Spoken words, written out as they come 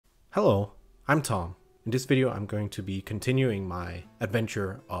Hello, I'm Tom. In this video I'm going to be continuing my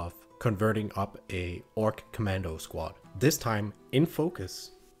adventure of converting up a Ork Commando squad. This time in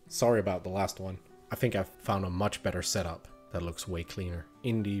focus. Sorry about the last one. I think I've found a much better setup that looks way cleaner.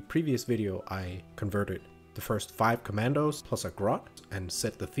 In the previous video I converted the first 5 commandos plus a grot and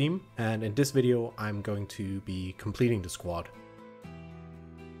set the theme, and in this video I'm going to be completing the squad.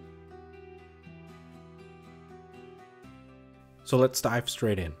 So let's dive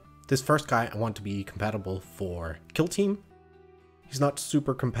straight in. This first guy I want to be compatible for Killteam. He's not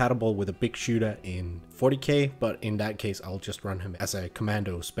super compatible with a big shooter in 40k, but in that case I'll just run him as a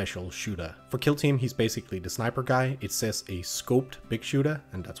commando special shooter. For Killteam he's basically the sniper guy. It says a scoped big shooter,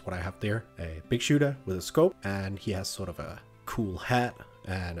 and that's what I have there. A big shooter with a scope, and he has sort of a cool hat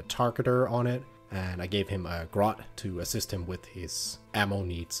and a targeter on it. And I gave him a grot to assist him with his ammo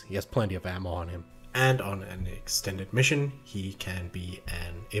needs. He has plenty of ammo on him. And on an extended mission, he can be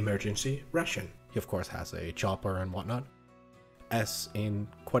an emergency ration. He of course has a chopper and whatnot. As in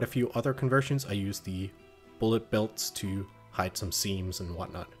quite a few other conversions, I use the bullet belts to hide some seams and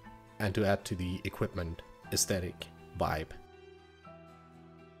whatnot, and to add to the equipment aesthetic vibe.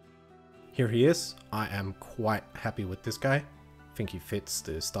 Here he is. I am quite happy with this guy. I think he fits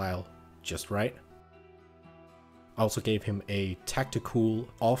the style just right. I also gave him a tactical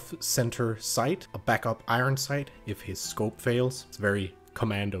off-center sight, a backup iron sight if his scope fails. It's very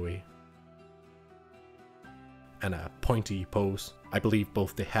commando-y. And a pointy pose. I believe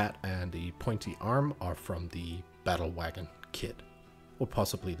both the hat and the pointy arm are from the battle wagon kit, or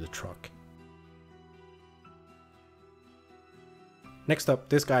possibly the truck. Next up,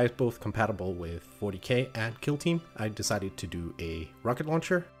 this guy is both compatible with 40k and Killteam. I decided to do a rocket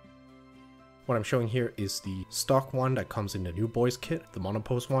launcher. What I'm showing here is the stock one that comes in the New Boys kit, the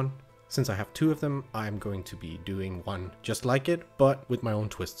monopose one. Since I have 2 of them, I'm going to be doing one just like it, but with my own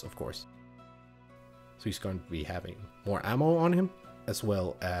twists, of course. So he's going to be having more ammo on him, as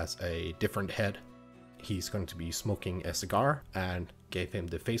well as a different head. He's going to be smoking a cigar, and gave him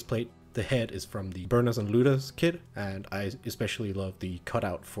the faceplate. The head is from the Burners and Looters kit, and I especially love the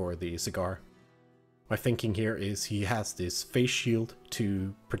cutout for the cigar. My thinking here is he has this face shield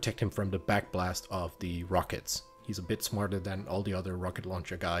to protect him from the backblast of the rockets. He's a bit smarter than all the other rocket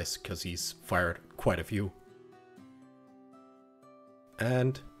launcher guys because he's fired quite a few.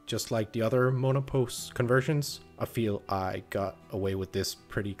 And just like the other monopose conversions, I feel I got away with this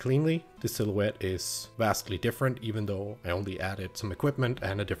pretty cleanly. The silhouette is vastly different, even though I only added some equipment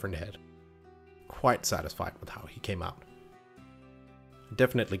and a different head. Quite satisfied with how he came out.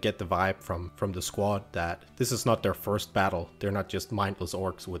 Definitely get the vibe from the squad that this is not their first battle. They're not just mindless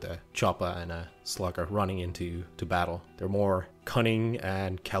orcs with a chopper and a slugger running into battle. They're more cunning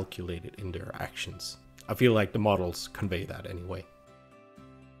and calculated in their actions. I feel like the models convey that anyway.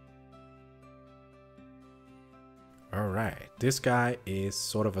 Alright, this guy is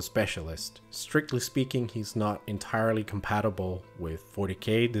sort of a specialist. Strictly speaking, he's not entirely compatible with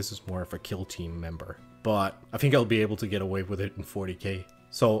 40k. This is more of a Killteam member, but I think I'll be able to get away with it in 40k.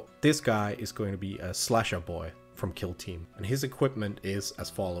 So this guy is going to be a slasher boy from Killteam, and his equipment is as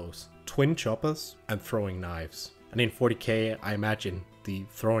follows: twin choppers and throwing knives. And in 40k, I imagine the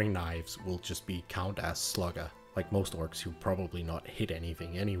throwing knives will just be count as slugger. Like most orcs, he'll probably not hit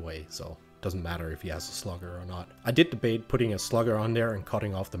anything anyway, so doesn't matter if he has a slugger or not. I did debate putting a slugger on there and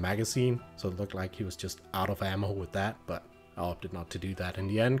cutting off the magazine, so it looked like he was just out of ammo with that, but I opted not to do that in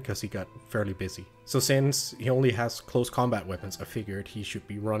the end because he got fairly busy. So since he only has close combat weapons, I figured he should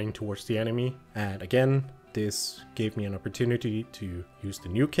be running towards the enemy. And again, this gave me an opportunity to use the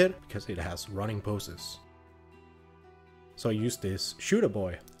new kit because it has running poses. So I used this shooter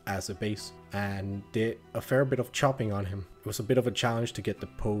boy as a base and did a fair bit of chopping on him. It was a bit of a challenge to get the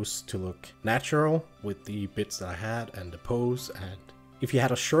pose to look natural with the bits that I had and the pose, and if he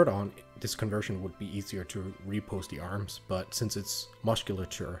had a shirt on, this conversion would be easier to repose the arms, but since it's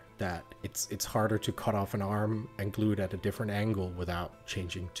musculature, that it's harder to cut off an arm and glue it at a different angle without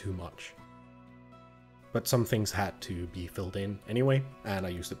changing too much. But some things had to be filled in anyway, and I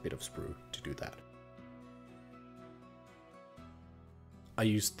used a bit of sprue to do that. I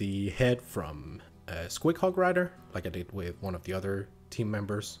used the head from a Squig Hog Rider, like I did with one of the other team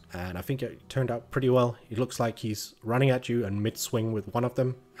members, and I think it turned out pretty well. It looks like he's running at you and mid-swing with one of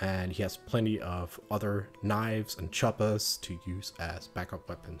them, and he has plenty of other knives and choppers to use as backup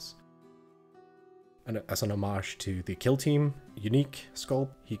weapons. And as an homage to the Killteam unique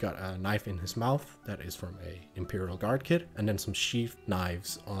sculpt, he got a knife in his mouth that is from a Imperial Guard kit, and then some sheathed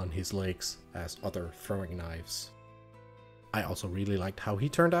knives on his legs as other throwing knives. I also really liked how he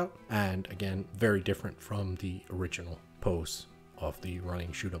turned out, and again, very different from the original pose of the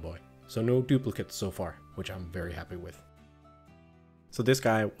running shooter boy. So no duplicates so far, which I'm very happy with. So this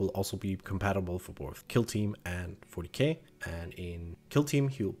guy will also be compatible for both Killteam and 40k, and in Killteam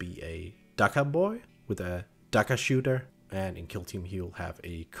he'll be a Daka boy with a Daka shooter, and in Killteam he'll have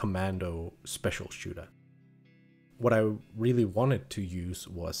a Commando special shooter. What I really wanted to use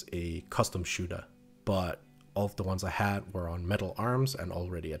was a custom shooter, but all of the ones I had were on metal arms and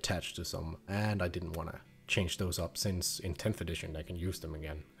already attached to some, and I didn't want to change those up since in 10th edition I can use them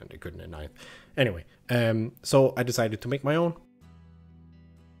again, and I couldn't in 9th. Anyway, so I decided to make my own.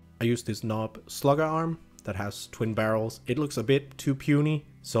 I used this knob slugger arm that has twin barrels. It looks a bit too puny,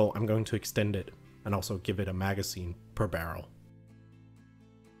 so I'm going to extend it and also give it a magazine per barrel.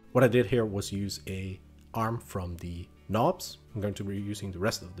 What I did here was use a arm from the knobs. I'm going to be using the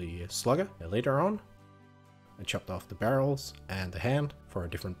rest of the slugger later on. I chopped off the barrels and the hand for a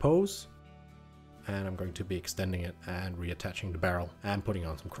different pose, and I'm going to be extending it and reattaching the barrel and putting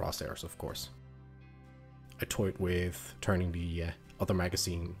on some crosshairs, of course. I toyed with turning the other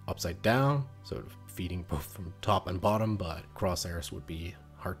magazine upside down, sort of feeding both from top and bottom, but crosshairs would be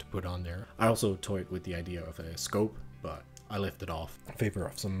hard to put on there. I also toyed with the idea of a scope, but I left it off in favor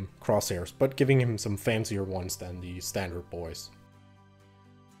of some crosshairs, but giving him some fancier ones than the standard boys.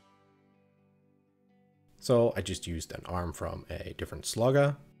 So I just used an arm from a different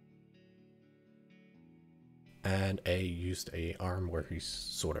slugger, and I used a arm where he's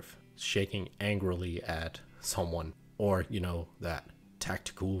sort of shaking angrily at someone, or you know, that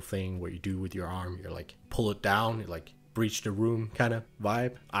tactical thing where you do with your arm, you're like pull it down, you like breach the room kind of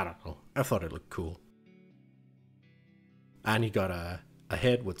vibe. I don't know, I thought it looked cool. And he got a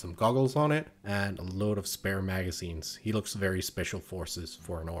head with some goggles on it and a load of spare magazines. He looks very special forces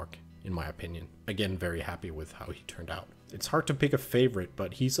for an orc, in my opinion. Again, very happy with how he turned out. It's hard to pick a favorite,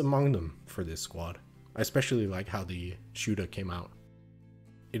 but he's among them for this squad. I especially like how the shooter came out.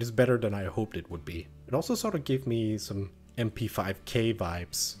 It is better than I hoped it would be. It also sort of gave me some MP5K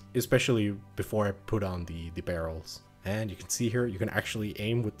vibes, especially before I put on the barrels. And you can see here, you can actually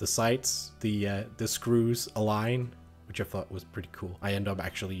aim with the sights. The screws align, which I thought was pretty cool. I end up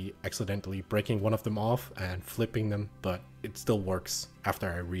actually accidentally breaking one of them off and flipping them, but it still works after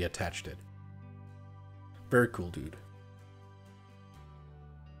I reattached it. Very cool, dude.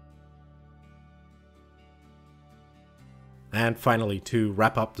 And finally, to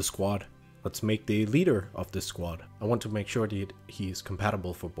wrap up the squad, let's make the leader of this squad. I want to make sure that he is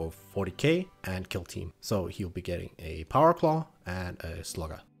compatible for both 40k and Killteam. So he'll be getting a power claw and a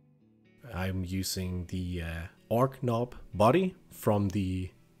slugger. I'm using the Ork knob body from the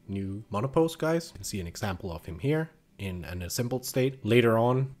new monopost guys. You can see an example of him here in an assembled state. Later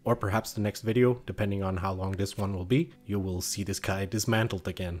on, or perhaps the next video, depending on how long this one will be, you will see this guy dismantled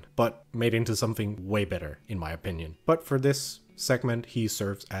again, but made into something way better, in my opinion. But for this segment, he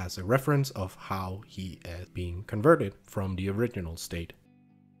serves as a reference of how he is being converted from the original state.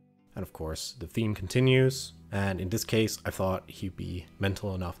 And of course, the theme continues. And in this case, I thought he'd be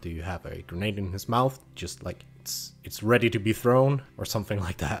mental enough to have a grenade in his mouth, just like it's ready to be thrown or something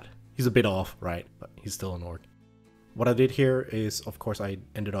like that. He's a bit off, right? But he's still an orc. What I did here is, of course, I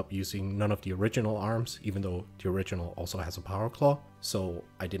ended up using none of the original arms, even though the original also has a power claw. So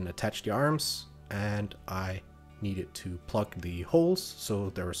I didn't attach the arms, and I needed to plug the holes so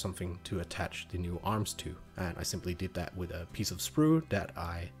there was something to attach the new arms to. And I simply did that with a piece of sprue that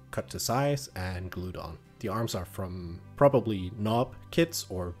I cut to size and glued on. The arms are from probably knob kits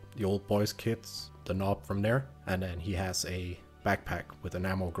or the old boys kits, the knob from there. And then he has a backpack with an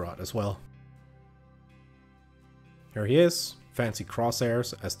ammo grot as well. Here he is, fancy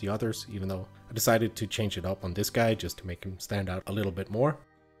crosshairs as the others, even though I decided to change it up on this guy just to make him stand out a little bit more.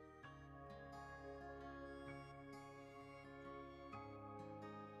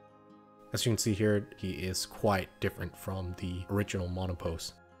 As you can see here, he is quite different from the original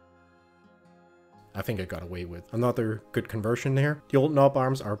monopost. I think I got away with another good conversion there. The old knob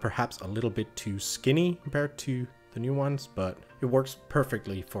arms are perhaps a little bit too skinny compared to the new ones, but it works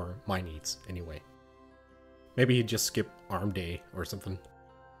perfectly for my needs anyway. Maybe he'd just skip arm day or something.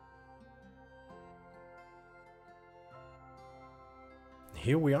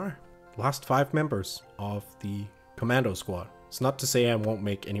 Here we are, last 5 members of the commando squad. It's not to say I won't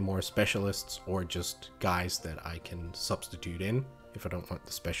make any more specialists or just guys that I can substitute in if I don't want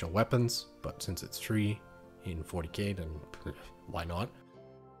the special weapons, but since it's 3 in 40k, then why not?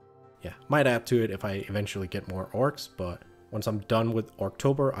 Yeah, might add to it if I eventually get more orcs, but once I'm done with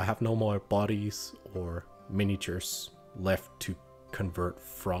Orktober, I have no more bodies or miniatures left to convert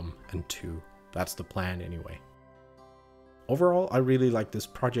from and to. That's the plan anyway. Overall, I really like this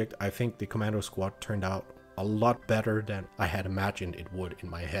project. I think the commando squad turned out a lot better than I had imagined it would in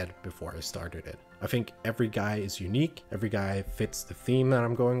my head before I started it. I think every guy is unique, every guy fits the theme that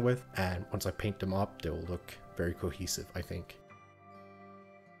I'm going with, and once I paint them up, they'll look very cohesive, I think.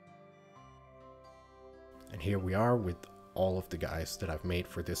 And here we are with all of the guys that I've made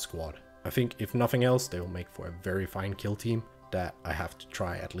for this squad. I think if nothing else, they will make for a very fine kill team that I have to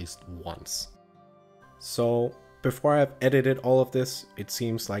try at least once. So before I've edited all of this, it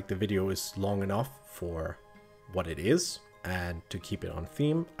seems like the video is long enough for what it is. And to keep it on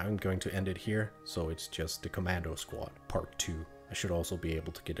theme, I'm going to end it here. So it's just the Commando Squad part 2. I should also be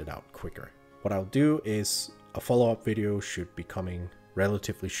able to get it out quicker. What I'll do is a follow-up video should be coming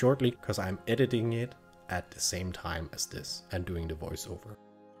relatively shortly because I'm editing it at the same time as this and doing the voiceover.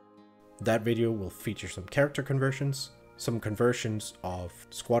 That video will feature some character conversions, some conversions of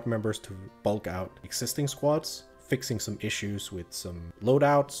squad members to bulk out existing squads, fixing some issues with some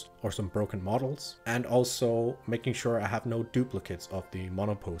loadouts or some broken models, and also making sure I have no duplicates of the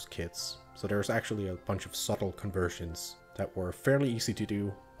monopose kits. So there's actually a bunch of subtle conversions that were fairly easy to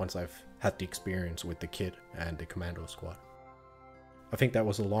do once I've had the experience with the kit and the Commando Squad. I think that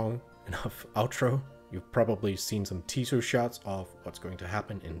was a long enough outro. You've probably seen some teaser shots of what's going to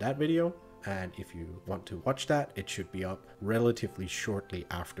happen in that video, and if you want to watch that, it should be up relatively shortly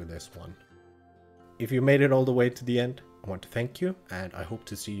after this one. If you made it all the way to the end, I want to thank you, and I hope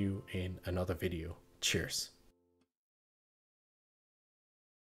to see you in another video. Cheers!